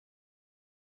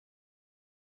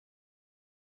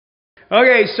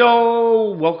Okay,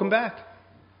 so welcome back.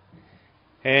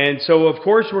 And so, of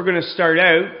course, we're going to start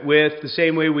out with the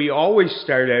same way we always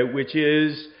start out, which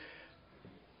is,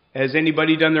 has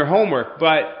anybody done their homework?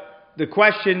 But the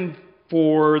question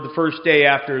for the first day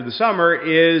after the summer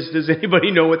is, does anybody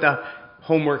know what the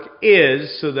homework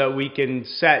is so that we can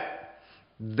set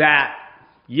that?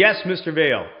 Yes, Mr.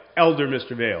 Vale, Elder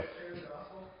Mr. Vale.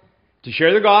 To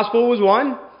share the gospel was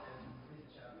one.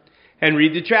 And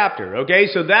read the chapter. Okay,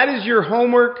 so that is your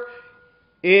homework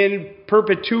in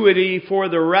perpetuity for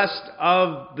the rest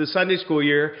of the Sunday school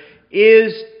year,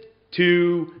 is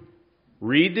to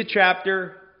read the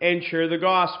chapter and share the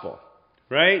gospel.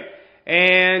 Right?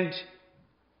 And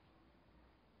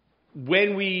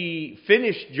when we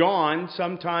finish John,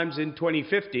 sometimes in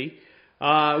 2050,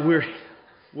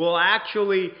 we'll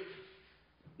actually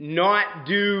not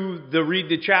do the read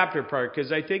the chapter part,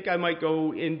 because I think I might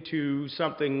go into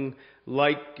something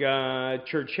like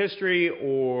church history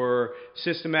or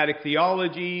systematic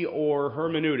theology or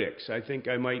hermeneutics. I think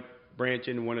I might branch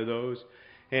into one of those.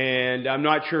 And I'm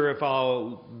not sure if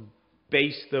I'll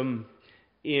base them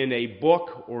in a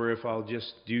book or if I'll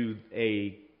just do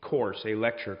a course, a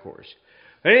lecture course.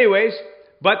 But anyways,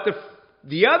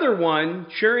 the other one,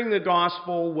 sharing the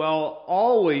gospel, will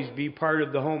always be part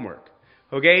of the homework.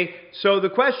 Okay, so the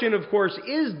question, of course,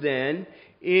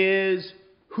 is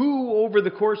who over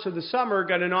the course of the summer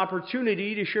got an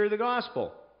opportunity to share the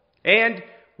gospel? And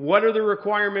what are the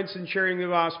requirements in sharing the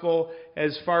gospel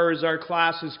as far as our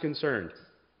class is concerned?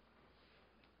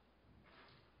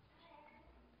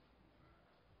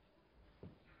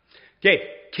 Okay,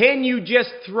 can you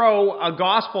just throw a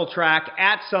gospel tract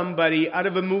at somebody out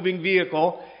of a moving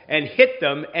vehicle and hit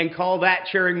them and call that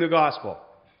sharing the gospel?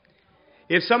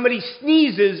 If somebody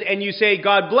sneezes and you say,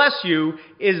 God bless you,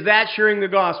 is that sharing the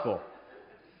gospel?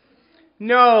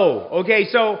 No. Okay,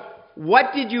 so what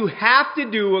did you have to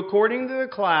do according to the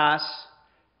class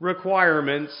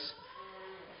requirements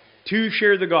to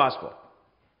share the gospel?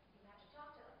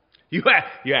 You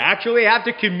actually have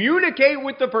to communicate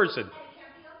with the person.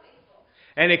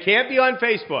 And it can't be on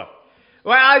Facebook.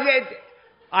 Well,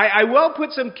 I will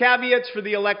put some caveats for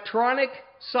the electronic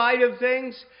side of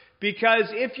things. Because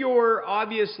if you're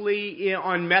obviously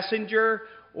on Messenger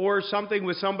or something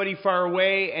with somebody far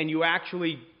away and you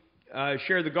actually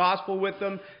share the gospel with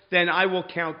them, then I will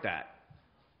count that.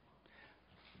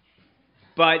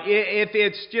 But if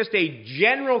it's just a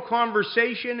general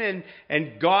conversation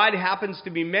and God happens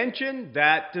to be mentioned,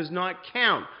 that does not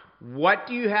count. What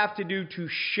do you have to do to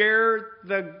share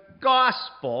the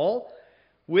gospel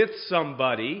with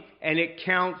somebody and it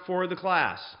count for the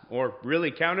class? Or really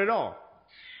count at all?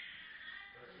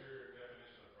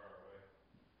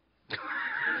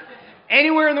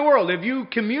 Anywhere in the world, if you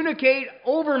communicate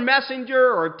over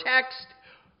Messenger or text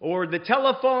or the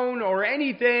telephone or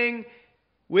anything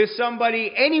with somebody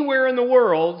anywhere in the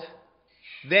world,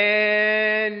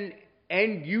 then,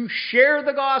 and you share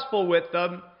the gospel with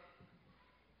them,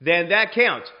 then that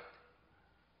counts.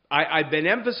 I've been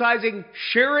emphasizing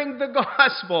sharing the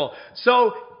gospel.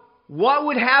 So what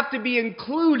would have to be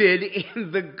included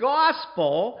in the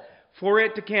gospel for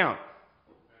it to count?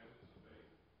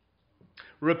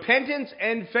 Repentance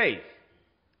and faith.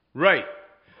 Right.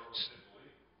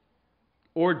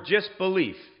 Or just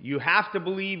belief. You have to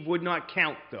believe would not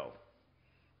count, though.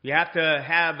 You have to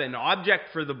have an object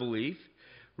for the belief.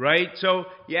 Right? So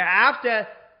you have to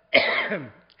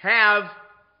have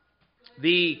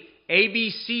the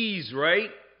ABCs, right?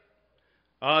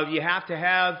 You have to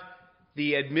have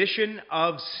the admission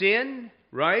of sin,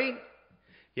 right?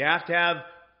 You have to have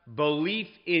belief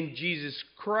in Jesus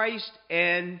Christ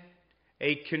and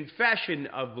a confession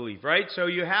of belief, right? So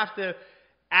you have to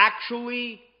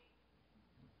actually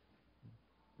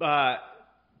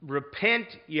repent.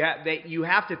 You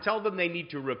have to tell them they need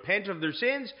to repent of their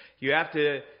sins. You have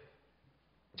to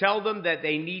tell them that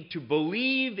they need to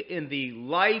believe in the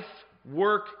life,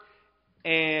 work,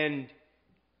 and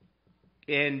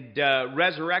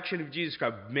resurrection of Jesus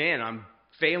Christ. Man, I'm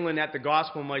failing at the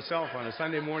gospel myself on a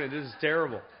Sunday morning. This is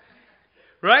terrible.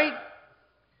 Right?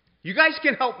 You guys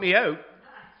can help me out.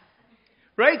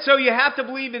 Right? So you have to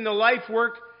believe in the life,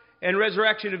 work, and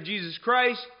resurrection of Jesus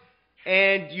Christ,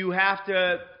 and you have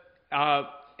to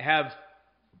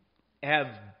have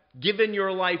given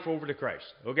your life over to Christ.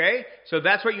 Okay? So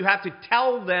that's what you have to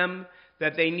tell them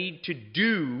that they need to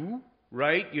do,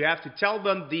 right? You have to tell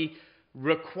them the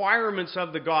requirements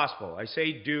of the gospel. I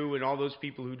say do, and all those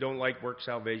people who don't like work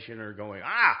salvation are going,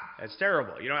 that's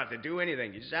terrible. You don't have to do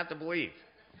anything. You just have to believe.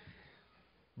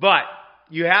 But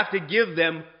you have to give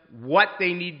them what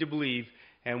they need to believe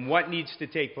and what needs to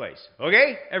take place.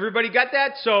 Okay? Everybody got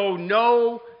that? So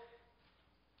no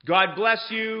God bless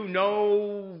you,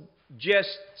 no just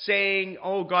saying,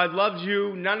 oh, God loves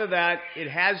you, none of that. It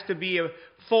has to be a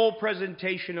full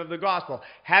presentation of the gospel.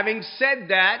 Having said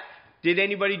that, did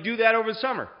anybody do that over the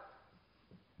summer?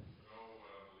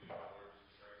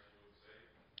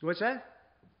 What's that?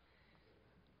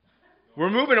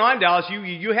 We're moving on, Dallas.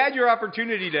 You had your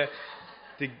opportunity to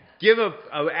give an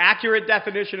accurate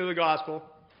definition of the gospel.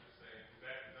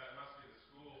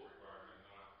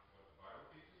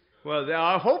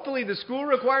 Well, hopefully the school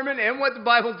requirement and what the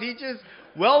Bible teaches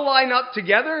will line up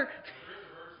together.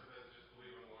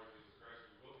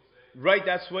 Right,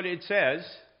 that's what it says.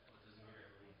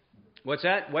 What's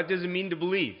that? What does it mean to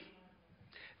believe?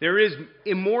 There is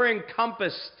more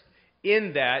encompassed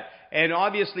in that, and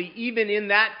obviously even in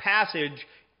that passage,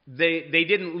 they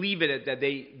didn't leave it at that.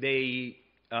 They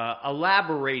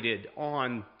elaborated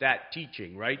on that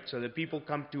teaching, right? So that people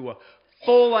come to a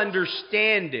full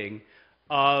understanding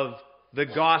of the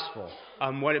gospel,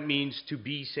 what it means to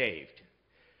be saved.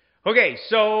 Okay,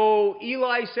 so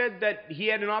Eli said that he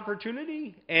had an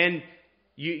opportunity, and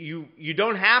you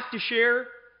don't have to share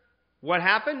what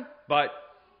happened, but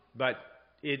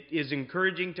it is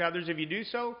encouraging to others if you do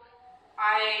so.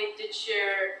 I did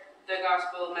share the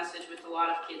gospel message with a lot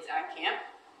of kids at camp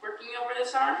working over the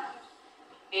summer,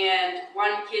 and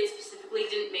one kid specifically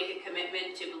didn't make a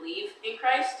commitment to believe in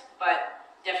Christ, but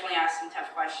definitely asked some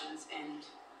tough questions and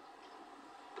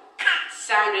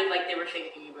sounded like they were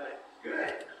thinking about it.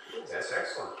 Good. That's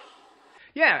excellent.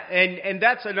 Yeah, and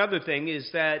that's another thing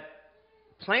is that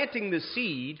planting the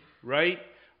seed, right?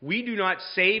 We do not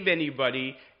save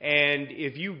anybody, and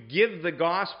if you give the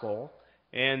gospel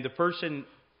and the person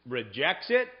rejects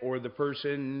it, or the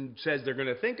person says they're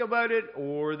going to think about it,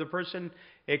 or the person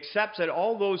accepts it,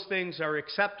 all those things are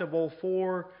acceptable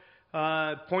for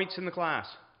points in the class.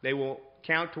 They will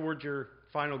count towards your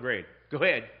final grade. Go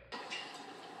ahead.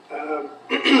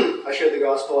 I shared the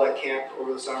gospel at camp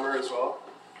over the summer as well,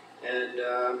 and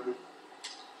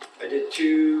I did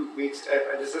 2 weeks.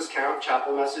 Does this count?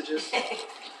 Chapel messages?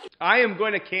 I am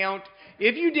going to count.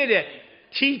 If you did a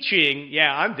teaching,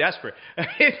 yeah, I'm desperate.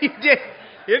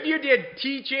 If you did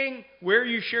teaching where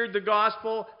you shared the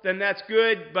gospel, then that's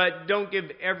good, but don't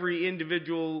give every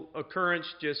individual occurrence.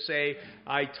 Just say,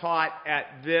 I taught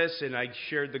at this and I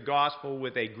shared the gospel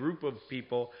with a group of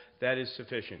people. That is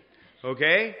sufficient.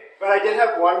 Okay? But I did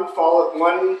have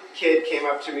one kid came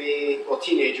up to me,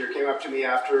 teenager came up to me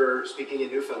after speaking in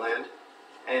Newfoundland,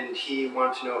 and he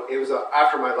wanted to know, it was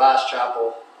after my last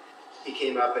chapel, he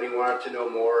came up and he wanted to know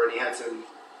more, and he had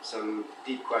some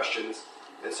deep questions,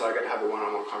 and so I got to have a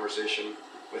one-on-one conversation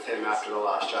with him after the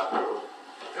last chapel,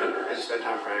 and just spend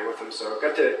time praying with him. So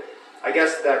I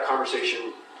guess that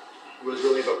conversation was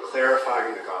really about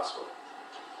clarifying the gospel,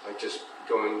 like just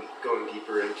going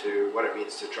deeper into what it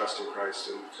means to trust in Christ,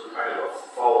 and So kind of a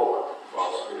follow-up.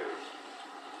 yeah.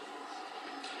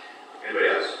 Anybody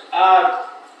else?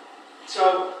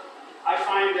 So I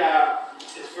find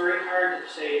it's very hard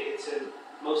to say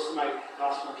most of my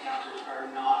gospel encounters are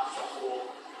not the whole.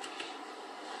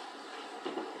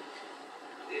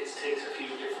 It takes a few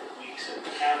different weeks of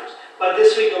encounters. But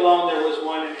this week alone, there was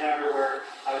one encounter where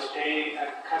I was paying,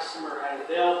 a customer had a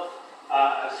bill.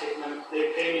 I was taking them,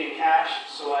 they paid me in cash,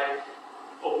 so I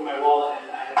opened my wallet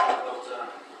and I had about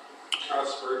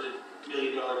Charles Spurgeon $1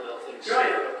 million bill thing.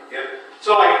 Yep.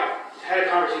 So I had a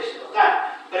conversation about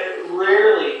that, but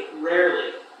rarely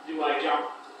do I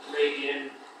jump right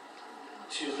in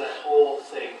to the whole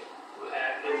thing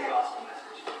in the gospel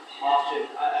message. Often,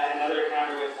 I had another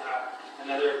encounter with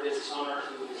another business owner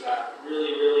who was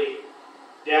really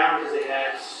down because they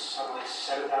had something like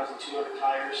 7,200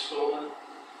 tires stolen.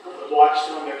 Watched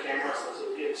them on their cameras as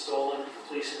it get stolen. The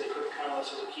police said they couldn't come unless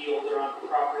there was a key holder on the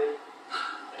property.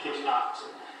 I kid you not.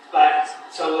 But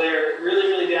so they're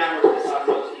really down with talk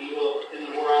about the evil in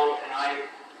the world, and I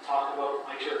talk about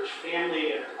my church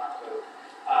family, and I talk about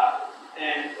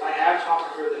and I have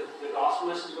talked to her the gospel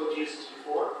message about Jesus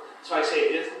before. So I say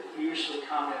this usually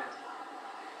come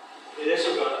in. This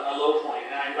was a low point,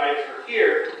 and I invited her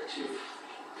here to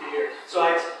here. So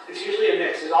it's usually a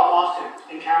mix. There's often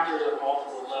encounters at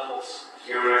multiple levels.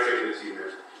 Yeah, we're not taking this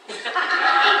either. If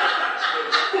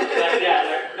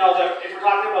we're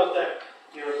talking about the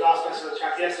gospel message of the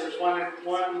track, yes, there's one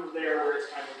there where it's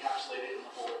kind of encapsulated in the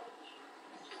whole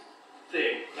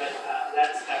thing. But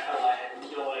that's how I had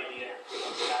no idea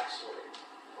about the backstory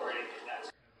or anything.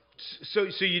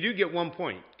 So you do get 1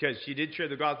 point because you did share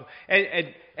the gospel,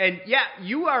 and yeah,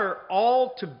 you are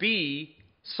all to be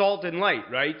salt and light,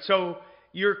 right? So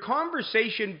your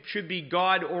conversation should be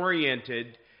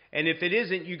God-oriented, and if it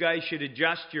isn't, you guys should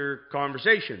adjust your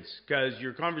conversations, because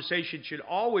your conversation should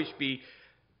always be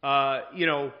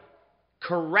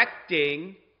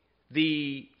correcting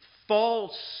the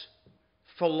false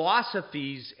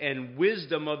philosophies and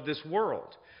wisdom of this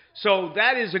world. So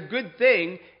that is a good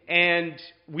thing, and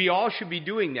we all should be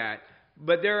doing that.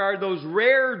 But there are those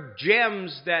rare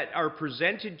gems that are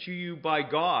presented to you by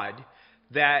God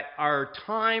that are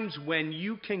times when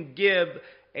you can give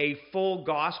a full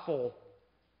gospel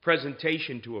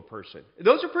presentation to a person.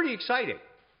 Those are pretty exciting,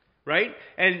 right?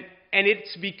 And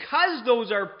it's because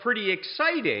those are pretty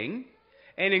exciting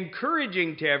and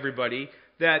encouraging to everybody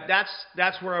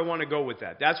that's where I want to go with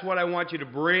that. That's what I want you to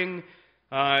bring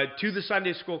to the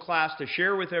Sunday school class to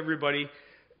share with everybody.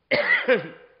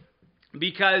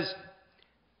 Because,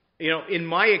 in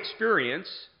my experience,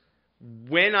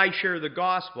 when I share the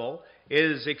gospel, it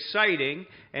is exciting,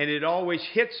 and it always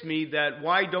hits me that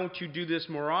why don't you do this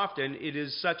more often? It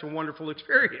is such a wonderful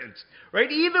experience,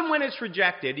 right? Even when it's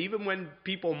rejected, even when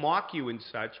people mock you and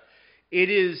such,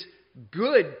 it is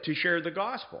good to share the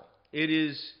gospel.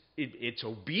 It's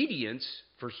obedience,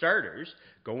 for starters.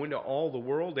 Go into all the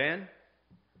world and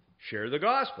share the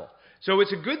gospel. So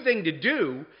it's a good thing to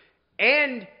do,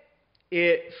 and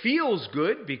it feels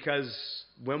good because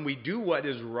when we do what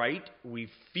is right, we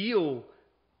feel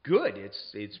good.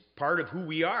 It's part of who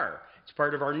we are. It's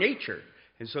part of our nature.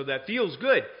 And so that feels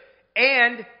good.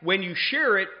 And when you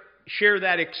share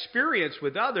that experience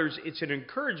with others, it's an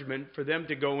encouragement for them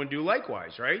to go and do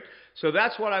likewise, right? So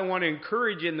that's what I want to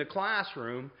encourage in the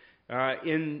classroom,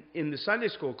 in the Sunday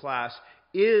school class,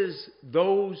 is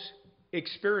those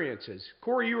experiences.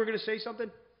 Corey, you were going to say something?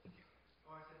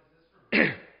 Oh, I said, is this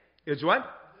for It's what? Is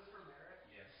this for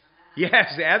merit?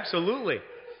 Yes, absolutely.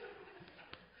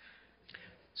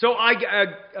 So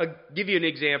I'll give you an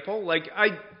example. Like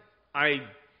I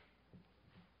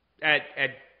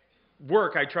at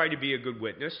work, I try to be a good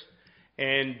witness,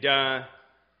 and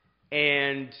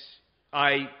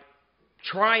I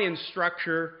try and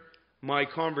structure my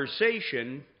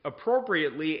conversation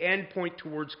appropriately and point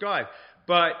towards God.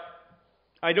 But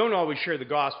I don't always share the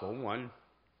gospel. One,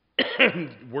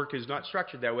 work is not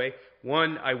structured that way.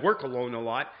 One, I work alone a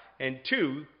lot, and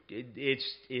two,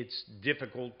 it's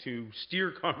difficult to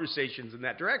steer conversations in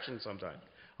that direction sometimes,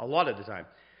 a lot of the time.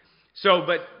 So,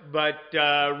 but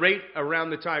right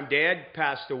around the time Dad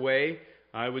passed away,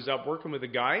 I was up working with a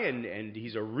guy, and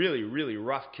he's a really, really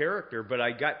rough character, but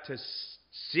I got to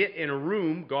sit in a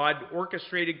room. God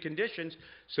orchestrated conditions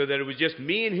so that it was just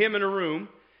me and him in a room,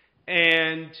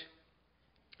 and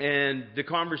the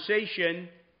conversation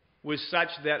was such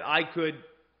that I could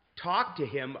talk to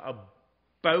him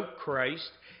about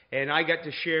Christ, and I got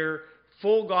to share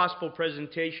full gospel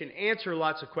presentation, answer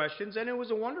lots of questions, and it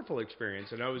was a wonderful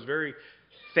experience. And I was very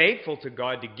thankful to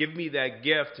God to give me that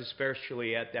gift,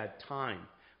 especially at that time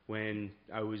when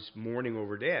I was mourning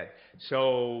over Dad.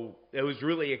 So it was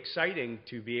really exciting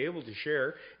to be able to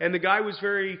share. And the guy was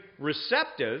very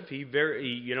receptive. He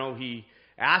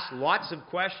asked lots of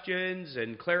questions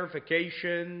and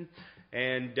clarification,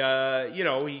 and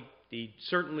he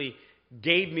certainly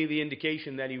gave me the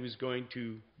indication that he was going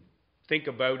to think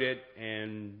about it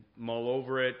and mull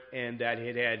over it, and that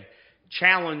it had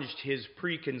challenged his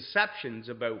preconceptions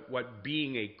about what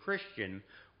being a Christian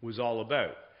was all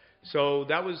about. So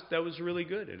that was really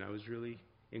good, and I was really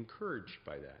encouraged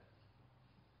by that.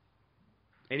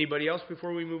 Anybody else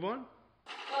before we move on?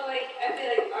 Well, I feel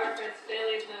like our friends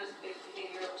failures notice big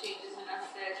behavioral changes in us,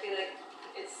 and I feel like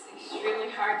it's extremely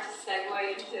hard to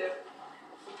segue into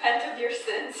repent of your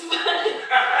sins. I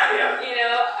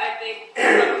think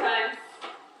sometimes,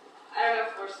 I don't know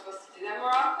if we're supposed to do that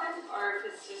more often, or if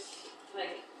it's just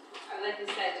like you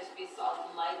said, just be salt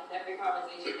and light in every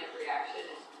conversation, every action,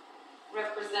 and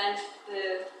represent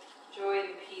the joy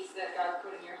and peace that God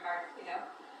put in your heart,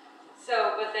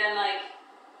 So, but then and I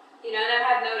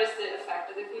have noticed it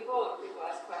affect other people when people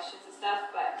ask questions and stuff,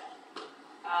 but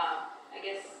I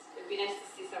guess it'd be nice to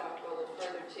see someone go a little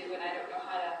further too, and I don't know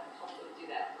how to help them do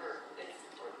that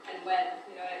and when,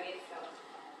 you know what I mean? So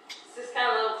it's just kind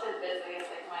of little tidbits, I guess,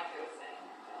 like Mike was saying.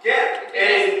 So, Yeah,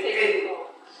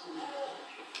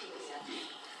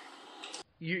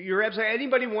 You're absolutely.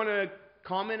 Anybody want to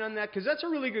comment on that? Because that's a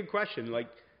really good question.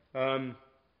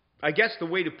 I guess the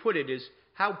way to put it is,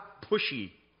 how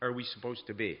pushy are we supposed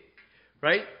to be,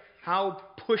 right? How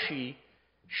pushy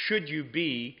should you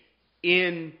be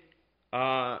in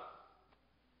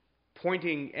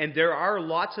pointing? And there are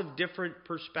lots of different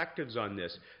perspectives on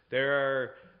this.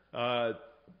 There are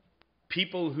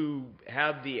people who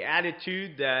have the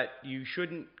attitude that you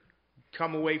shouldn't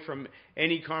come away from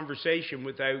any conversation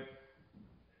without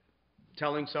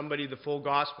telling somebody the full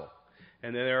gospel.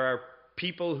 And then there are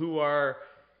people who are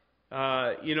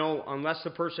unless the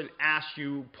person asks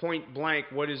you point blank,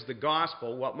 what is the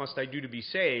gospel? What must I do to be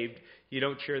saved? You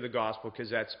don't share the gospel because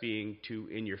that's being too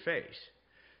in your face.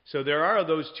 So there are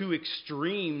those two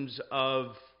extremes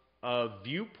of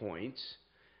viewpoints,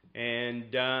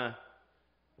 and the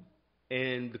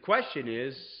question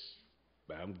is,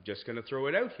 I'm just going to throw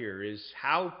it out here, is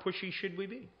how pushy should we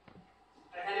be?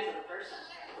 Depends on the person.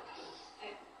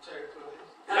 Sorry, go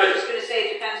ahead. I was just going to say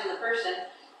it depends on the person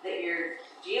that you're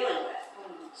dealing with.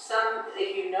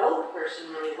 If you know the person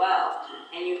really well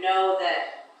and you know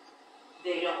that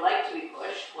they don't like to be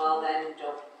pushed, well then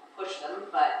don't push them,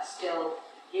 but still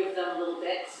give them little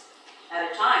bits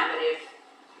at a time. But if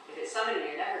it's somebody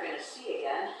you're never going to see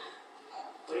again,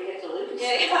 what do you get to lose?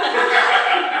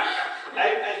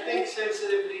 I think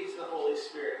sensitivity to the Holy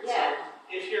Spirit. Yeah.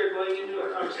 So if you're going into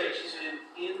a conversation and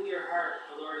in your heart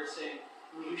the Lord is saying,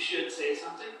 you should say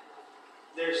something,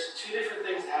 there's two different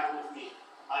things that happen with me.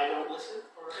 I don't listen,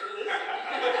 or I listen.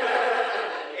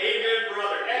 Amen,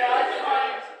 brother. And I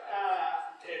find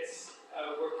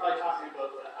we're probably talking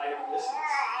about the I don't listen.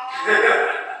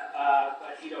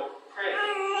 But pray.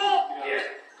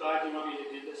 God, you want me to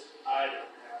do this? I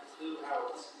don't have a clue how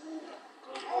it's going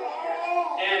to work yet.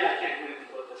 And I can't do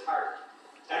anything about this heart.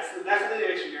 That's the thing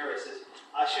that makes me nervous is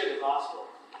I share the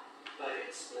gospel, but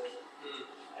it's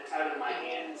out of my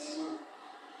hands.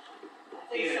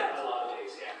 In a lot of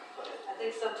ways, yeah. I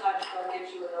think sometimes God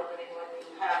gives you an opening when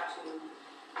you have to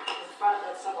confront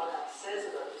what someone else says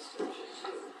about the scripture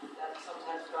too. That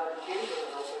sometimes God will give you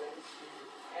an opening,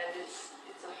 and it's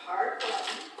a hard one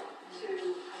to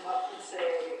come up and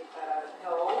say,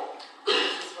 no,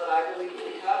 this is what I believe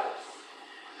because.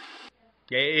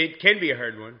 Yeah, it can be a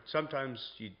hard one.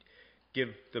 Sometimes you give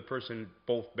the person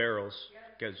both barrels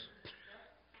because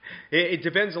it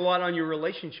depends a lot on your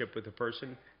relationship with the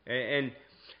person. And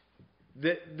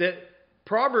the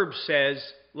proverb says,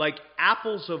 like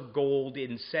apples of gold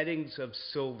in settings of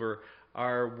silver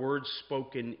are words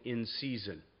spoken in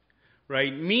season,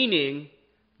 right? Meaning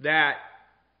that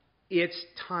it's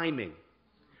timing,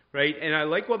 right? And I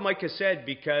like what Micah said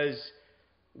because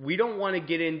we don't want to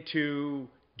get into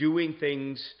doing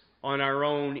things on our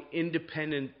own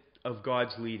independent of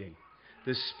God's leading.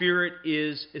 The Spirit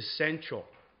is essential,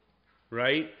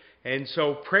 right? And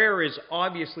so prayer is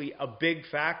obviously a big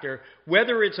factor,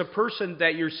 whether it's a person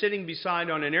that you're sitting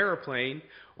beside on an airplane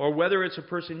or whether it's a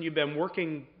person you've been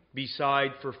working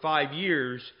beside for 5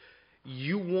 years.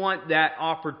 You want that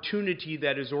opportunity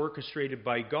that is orchestrated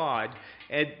by God.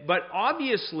 But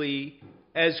obviously,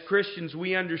 as Christians,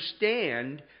 we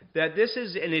understand that this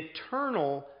is an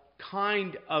eternal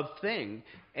kind of thing.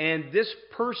 And this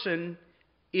person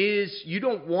you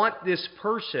don't want this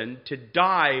person to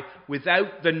die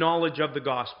without the knowledge of the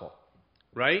gospel,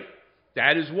 right?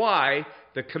 That is why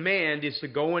the command is to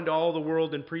go into all the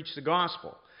world and preach the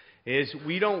gospel.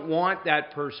 We don't want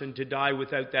that person to die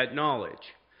without that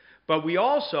knowledge. But we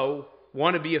also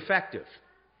want to be effective.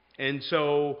 And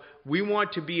so we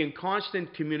want to be in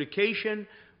constant communication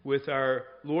with our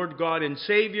Lord God and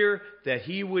Savior, that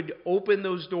He would open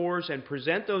those doors and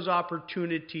present those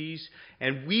opportunities,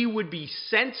 and we would be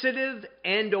sensitive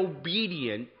and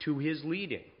obedient to His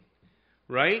leading.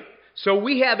 Right? So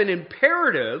we have an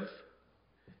imperative,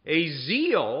 a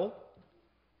zeal,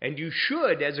 and you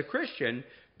should, as a Christian,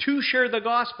 to share the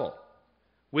gospel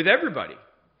with everybody.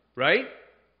 Right?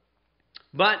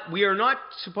 But we are not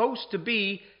supposed to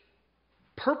be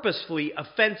purposefully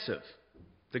offensive.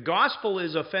 The gospel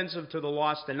is offensive to the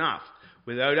lost enough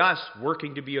without us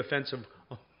working to be offensive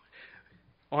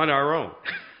on our own.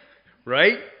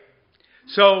 Right?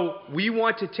 So we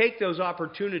want to take those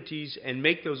opportunities and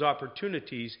make those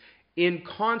opportunities in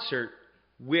concert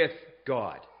with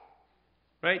God.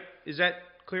 Right? Is that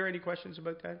clear? Any questions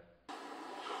about that?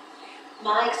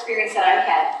 My experience that I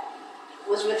had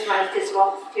was with my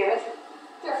physical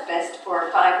therapist for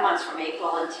 5 months from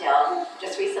April until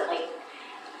just recently.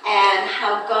 And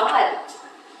how God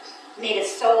made it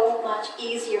so much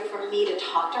easier for me to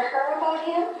talk to her about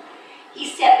Him. He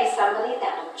sent me somebody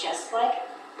that looked just like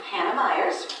Hannah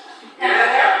Myers. And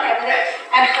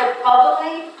her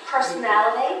bubbly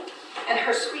personality and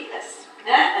her sweetness.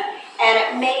 And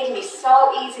it made me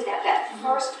so easy that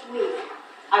first week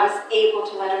I was able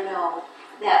to let her know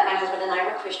that my husband and I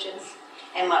were Christians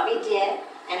and what we did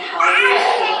and how we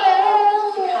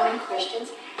became becoming Christians.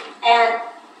 And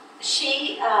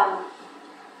she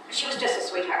was just a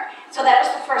sweetheart. So that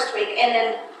was the first week. And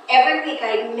then every week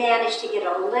I managed to get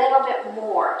a little bit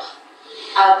more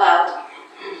about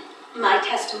my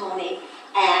testimony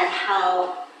and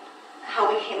how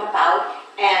we came about.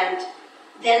 And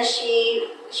then she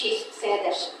said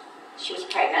that she was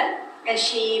pregnant. And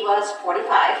she was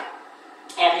 45,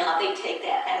 and how they take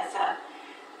that as a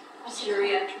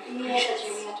Geriatric. Yes, a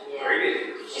geriatric.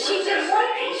 Very She did what?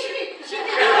 She did.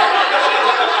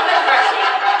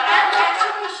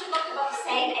 Actually, she looked about the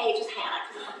same age as Hannah,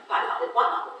 because I thought,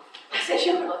 wow. I said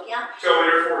she would look young. So in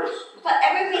her 40s. But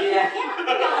every week, yeah.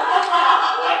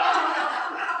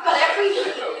 But every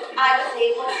week, I was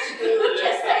able to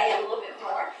just say a little bit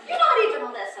more. You're not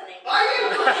even listening.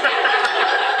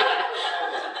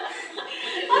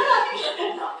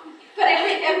 But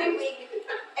every week,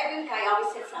 I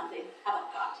always said something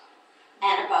about God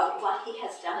and about what He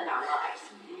has done in our lives.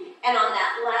 And on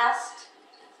that last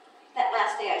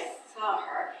day I saw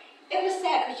her, it was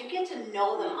sad because you get to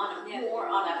know them more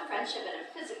on a friendship and a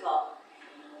physical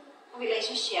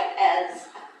relationship as,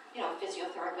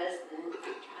 physiotherapist and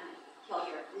trying to heal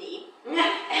your knee.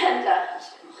 And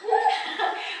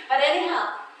but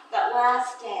anyhow, that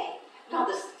last day,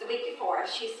 the week before,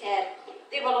 she said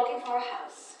they were looking for a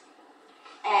house.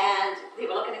 And they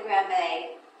were looking in Grand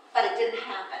Bay, but it didn't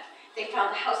happen. They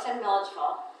found a house in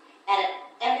Milledgeville, and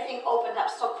everything opened up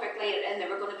so quickly, and they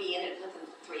were going to be in it within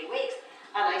 3 weeks.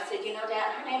 And I said, Dad,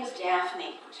 her name is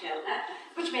Daphne, too,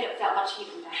 which made it that much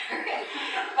even better.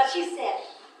 But she said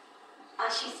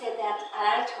that, and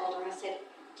I told her, I said,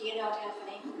 do you know,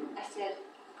 Daphne? I said,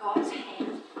 God's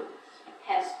hand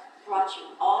has brought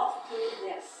you all through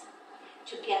this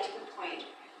to get to the point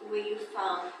where you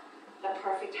found the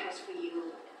perfect house for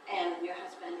you and your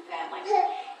husband and family.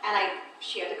 And I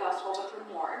shared the gospel with her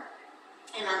more.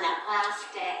 And on that last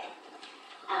day,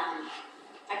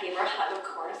 I gave her a hug, of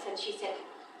course, and she said,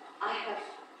 I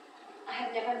have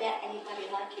never met anybody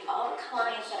like you. All the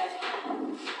clients that I've had,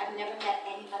 I've never met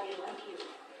anybody like you.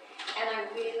 And I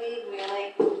really,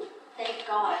 really thank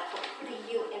God for putting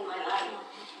you in my life.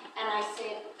 And I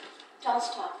said, don't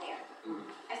stop there.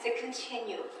 I said,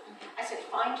 continue. I said,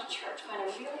 find a church, find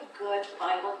a really good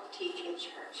Bible teaching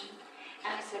church.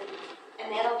 And I said,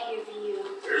 and that'll give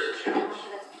you... There's a challenge.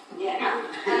 Yeah.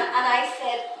 And I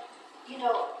said,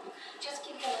 just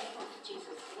give your life to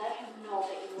Jesus. Let Him know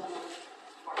that you want to live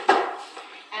for Him.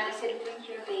 And I said, bring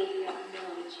your baby up and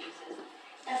know Jesus.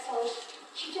 And so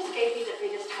she just gave me the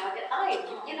biggest hug. And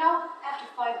after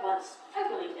 5 months, I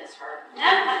really miss her.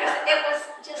 Because it was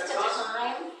just a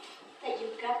time that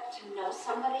you got to know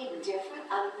somebody different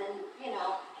other than,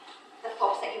 the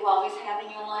folks that you always have in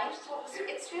your life. So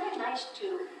it's really nice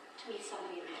to meet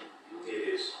somebody new.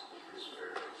 It is. It's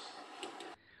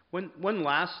very nice. One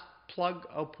last plug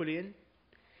I'll put in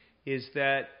is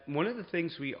that one of the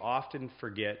things we often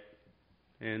forget,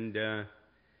 and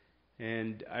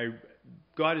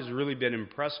God has really been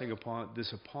impressing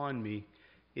upon me,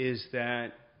 is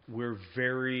that we're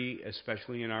very,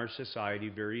 especially in our society,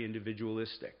 very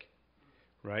individualistic.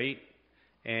 Right?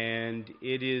 And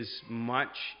it is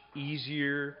much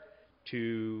easier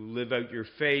to live out your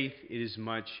faith. It is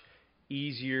much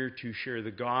easier to share the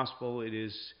gospel. It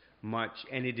is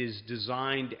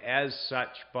designed as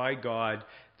such by God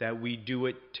that we do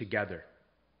it together.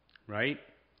 Right?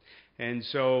 And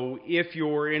so if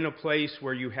you're in a place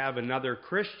where you have another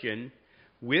Christian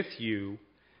with you,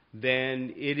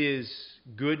 then it is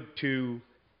good to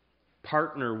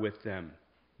partner with them.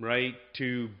 Right?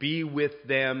 To be with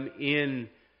them in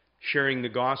sharing the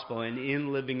gospel and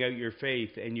in living out your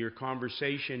faith. And your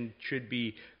conversation should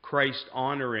be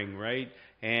Christ-honoring, right?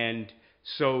 And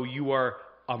so you are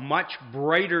a much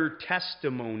brighter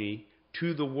testimony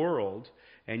to the world,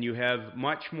 and you have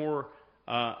much more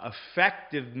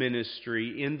effective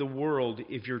ministry in the world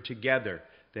if you're together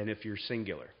than if you're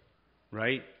singular,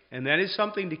 right? And that is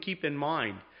something to keep in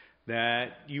mind,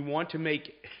 that you want to make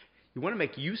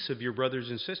use of your brothers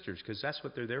and sisters, because that's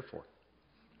what they're there for,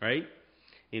 right?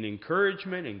 In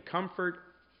encouragement, in comfort,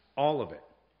 all of it,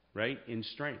 right? In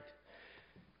strength.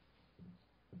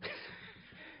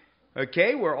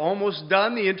 Okay, we're almost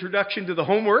done the introduction to the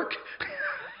homework.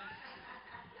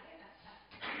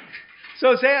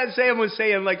 So Sam was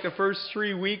saying like the first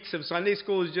 3 weeks of Sunday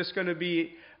school is just going to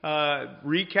be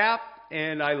recap,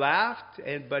 and I laughed,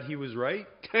 but he was right.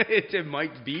 It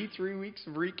might be 3 weeks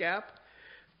of recap.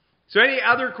 So any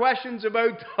other questions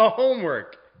about the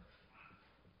homework?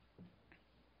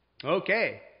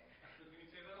 Okay.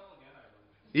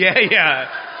 Yeah.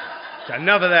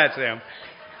 Enough of that, Sam.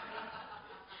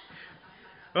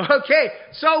 Okay,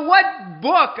 so what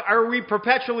book are we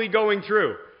perpetually going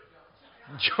through?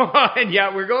 John.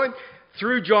 Yeah, we're going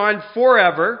through John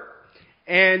forever.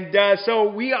 And so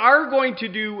we are going to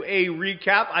do a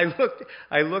recap.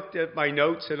 I looked at my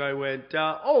notes and I went,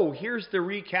 here's the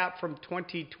recap from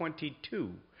 2022,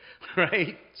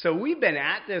 right? So we've been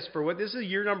at this for this is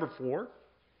year number 4?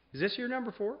 Is this year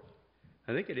number 4?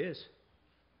 I think it is.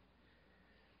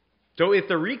 So if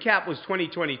the recap was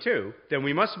 2022, then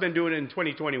we must have been doing it in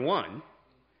 2021.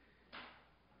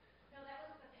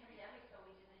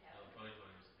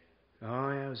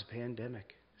 Oh, yeah, it was a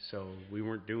pandemic. So we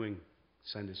weren't doing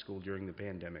Sunday school during the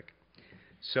pandemic.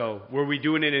 So were we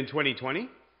doing it in 2020?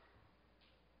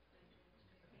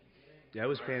 That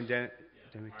was pandemic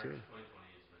too.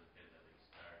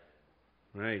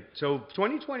 Right. So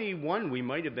 2021, we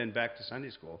might have been back to Sunday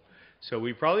school. So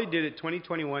we probably did it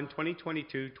 2021,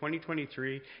 2022,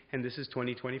 2023, and this is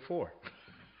 2024.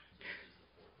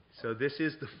 So this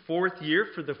is the fourth year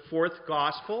for the fourth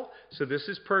gospel. So this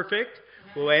is perfect.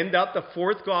 We'll end up the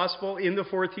fourth gospel in the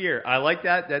fourth year. I like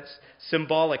that. That's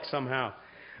symbolic somehow.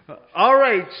 All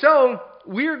right. So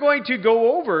we're going to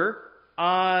go over,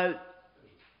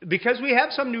 because we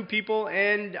have some new people,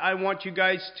 and I want you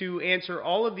guys to answer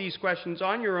all of these questions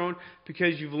on your own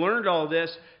because you've learned all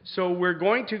this. So we're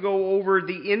going to go over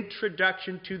the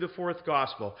introduction to the fourth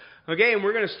gospel. Okay, and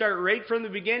we're going to start right from the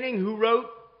beginning. Who wrote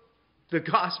the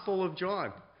Gospel of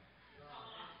John?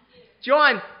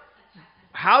 John.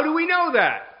 How do we know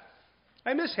that?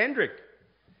 I miss Hendrik.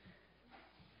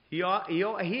 He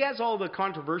has all the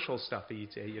controversial stuff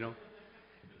he'd say,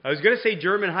 I was going to say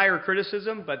German higher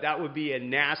criticism, but that would be a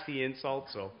nasty insult,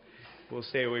 so we'll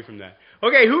stay away from that.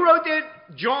 Okay, who wrote it?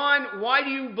 John. Why do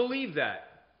you believe that?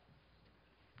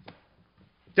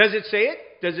 Does it say it?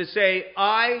 Does it say,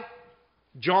 I,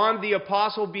 John the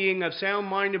Apostle, being of sound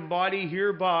mind and body,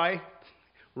 hereby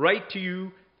write to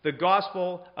you the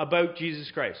gospel about Jesus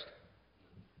Christ?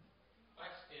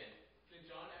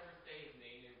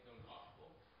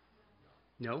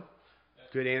 No.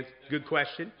 Good answer. Good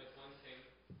question.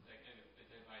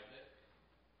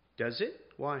 Does it?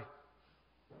 Why?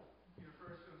 He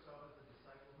refers to himself as the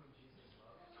disciple whom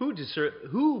Jesus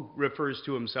loved. Who refers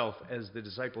to himself as the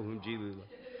disciple whom Jesus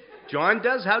loved? John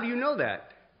does? How do you know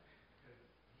that?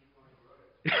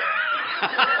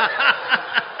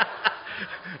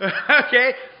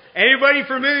 Okay. Anybody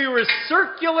familiar with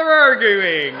circular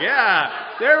arguing? Yeah.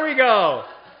 There we go.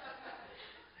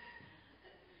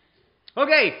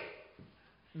 Okay,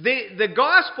 the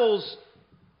Gospels,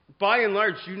 by and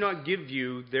large, do not give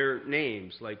you their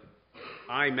names. Like,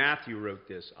 I, Matthew, wrote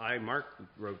this. I, Mark,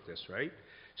 wrote this, right?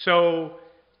 So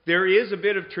there is a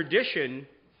bit of tradition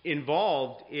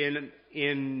involved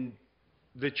in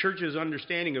the church's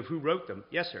understanding of who wrote them.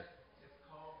 Yes, sir? It's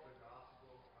called the Gospel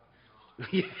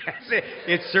of John. Yes,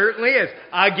 it certainly is.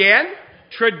 Again,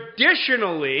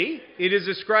 traditionally, it is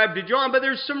ascribed to John, but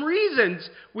there's some reasons.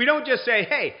 We don't just say,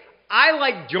 hey, I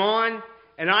like John,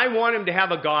 and I want him to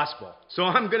have a gospel. So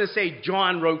I'm going to say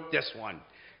John wrote this one.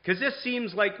 Because this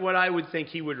seems like what I would think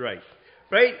he would write.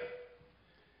 Right?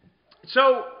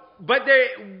 So, but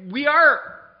we are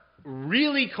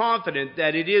really confident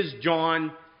that it is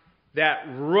John that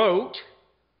wrote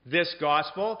this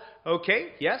gospel.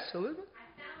 Okay? Yes, Elizabeth? I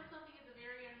found something at the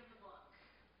very end of the book.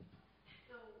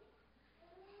 So,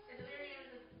 at the very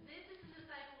end, this is the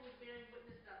disciple who was bearing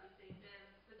witness of these things,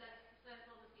 and the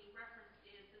disciple that's being referenced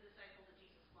is the disciple that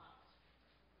Jesus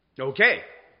loved. Okay.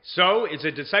 So, it's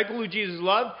a disciple who Jesus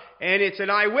loved, and it's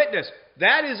an eyewitness.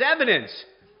 That is evidence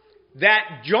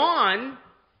that John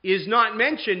is not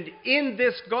mentioned in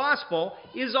this gospel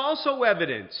is also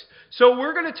evidence. So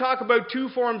we're going to talk about two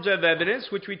forms of evidence,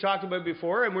 which we talked about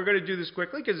before, and we're going to do this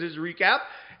quickly because this is a recap.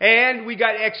 And we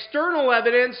got external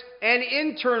evidence and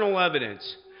internal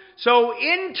evidence. So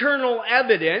internal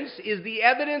evidence is the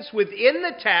evidence within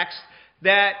the text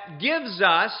that gives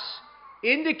us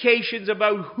indications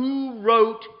about who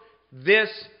wrote this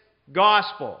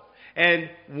gospel. And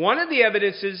one of the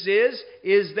evidences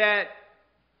is that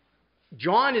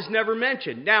John is never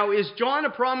mentioned. Now, is John a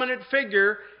prominent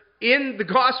figure in the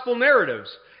gospel narratives?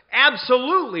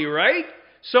 Absolutely, right?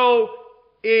 So,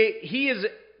 he is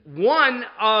one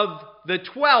of the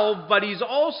 12, but he's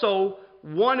also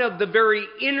one of the very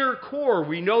inner core.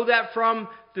 We know that from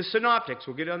the synoptics.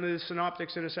 We'll get onto the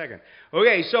synoptics in a second.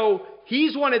 Okay, so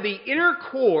he's one of the inner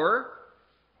core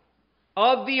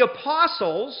of the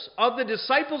apostles, of the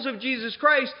disciples of Jesus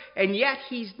Christ, and yet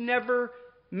he's never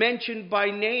mentioned by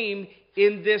name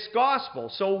in this gospel.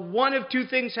 So one of two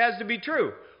things has to be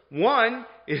true. One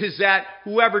is that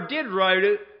whoever did write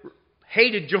it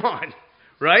hated John,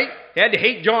 right? He had to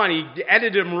hate John. He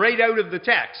edited him right out of the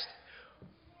text.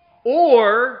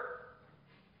 Or,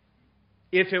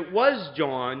 if it was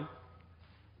John,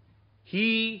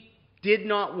 he did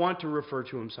not want to refer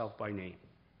to himself by name,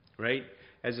 right?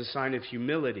 As a sign of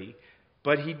humility.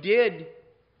 But he did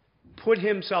put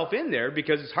himself in there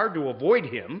because it's hard to avoid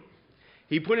him.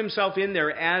 He put himself in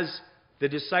there as the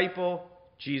disciple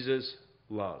Jesus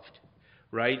loved,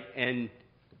 right? And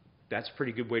that's a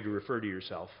pretty good way to refer to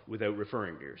yourself without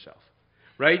referring to yourself.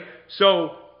 Right?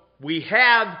 So we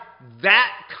have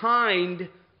that kind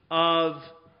of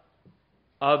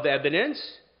evidence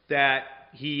that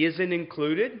he isn't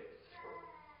included.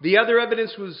 The other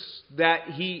evidence was that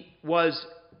he was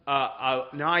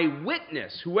an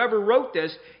eyewitness. Whoever wrote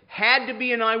this had to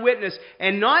be an eyewitness.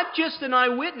 And not just an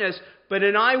eyewitness, but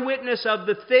an eyewitness of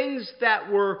the things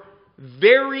that were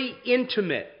very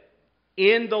intimate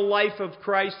in the life of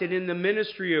Christ and in the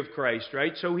ministry of Christ,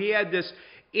 right? So he had this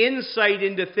insight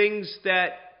into things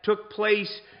that took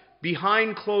place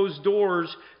behind closed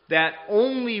doors that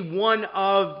only one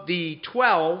of the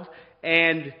 12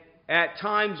 and at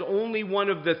times only one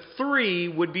of the 3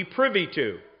 would be privy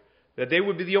to. That they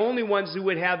would be the only ones who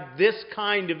would have this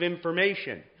kind of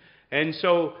information. And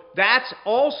so that's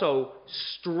also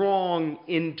strong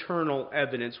internal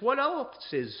evidence. What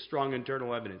else is strong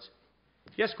internal evidence?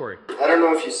 Yes, Corey? I don't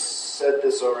know if you said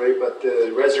this already, but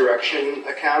the resurrection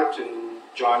account in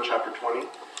John chapter 20,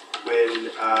 when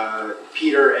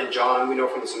Peter and John, we know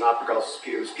from the Synoptic Gospels,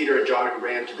 it was Peter and John who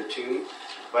ran to the tomb.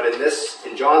 But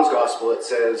in John's Gospel, it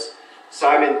says,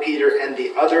 Simon, Peter, and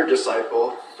the other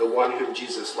disciple, the one whom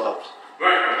Jesus loved.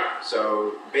 Right.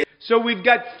 So we've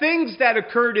got things that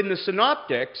occurred in the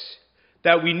Synoptics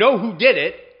that we know who did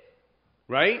it,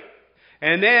 right?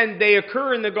 And then they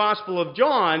occur in the Gospel of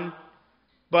John,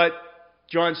 but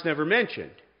John's never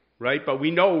mentioned, right? But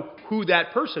we know who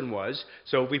that person was.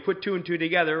 So if we put 2 and 2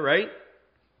 together, right?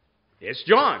 It's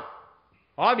John,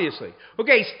 obviously.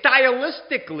 Okay,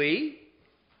 stylistically,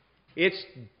 it's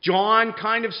John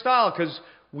kind of style, because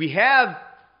we have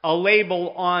a label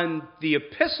on the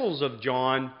epistles of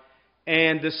John,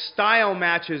 and the style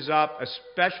matches up,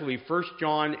 especially 1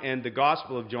 John and the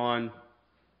Gospel of John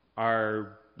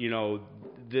are,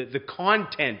 the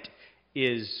content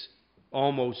is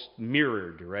almost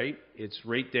mirrored, right? It's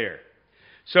right there.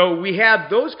 So we have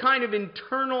those kind of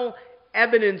internal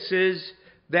evidences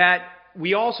that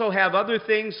we also have other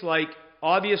things like,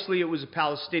 obviously it was a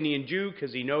Palestinian Jew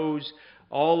because he knows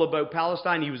all about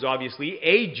Palestine. He was obviously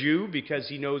a Jew because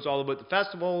he knows all about the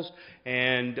festivals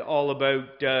and all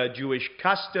about Jewish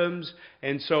customs.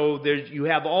 And so you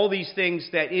have all these things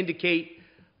that indicate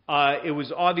it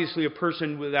was obviously a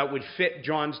person that would fit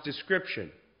John's description.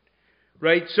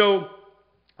 Right? So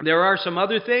there are some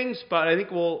other things, but I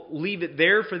think we'll leave it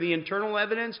there for the internal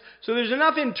evidence. So there's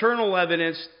enough internal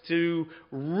evidence to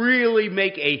really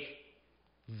make a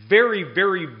very,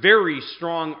 very, very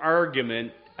strong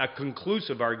argument, a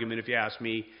conclusive argument, if you ask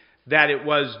me, that it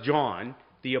was John,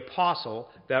 the apostle,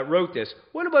 that wrote this.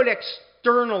 What about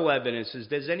external evidences?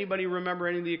 Does anybody remember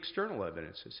any of the external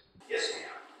evidences? Yes, ma'am.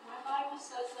 My Bible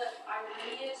says that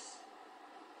Irenaeus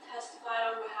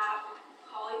testified on behalf of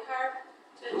Polycarp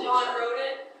that John wrote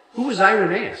it. Who was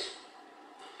Irenaeus?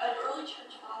 An early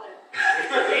church father.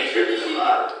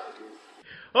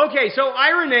 Okay, so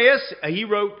Irenaeus, he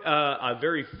wrote a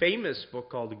very famous book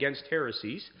called Against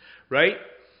Heresies, right?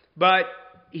 But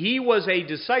he was a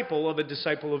disciple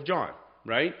of John,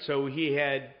 right? So he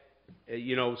had,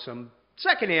 some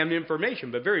secondhand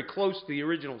information, but very close to the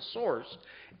original source.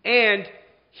 And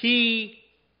he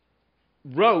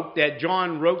wrote that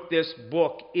John wrote this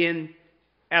book in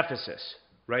Ephesus,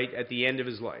 right, at the end of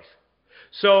his life.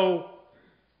 So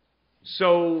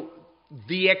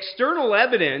the external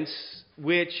evidence,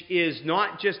 which is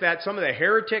not just that, some of the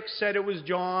heretics said it was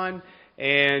John,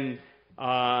 and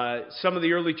some of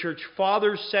the early church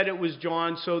fathers said it was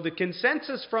John. So the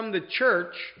consensus from the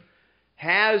church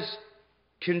has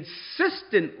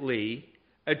consistently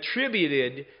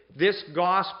attributed this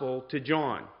gospel to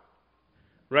John.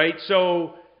 Right?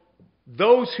 So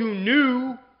those who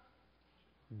knew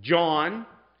John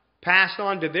passed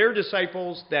on to their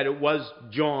disciples that it was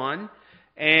John,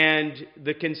 and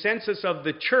the consensus of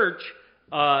the church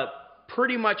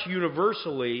pretty much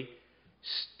universally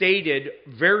stated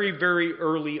very, very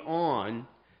early on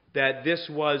that this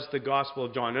was the Gospel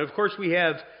of John. And of course we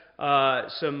have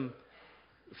some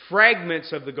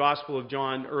fragments of the Gospel of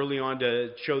John early on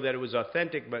to show that it was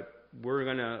authentic, but we're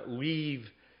going to leave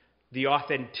the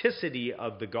authenticity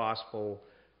of the Gospel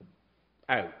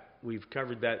out. We've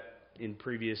covered that in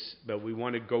previous, but we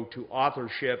want to go to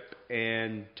authorship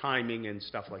and timing and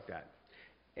stuff like that.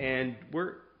 And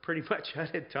we're pretty much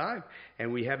out of time,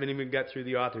 and we haven't even got through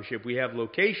the authorship. We have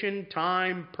location,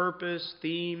 time, purpose,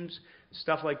 themes,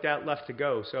 stuff like that left to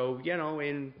go. So,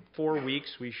 in 4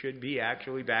 weeks, we should be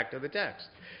actually back to the text.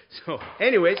 So,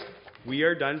 anyways, we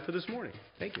are done for this morning.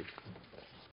 Thank you.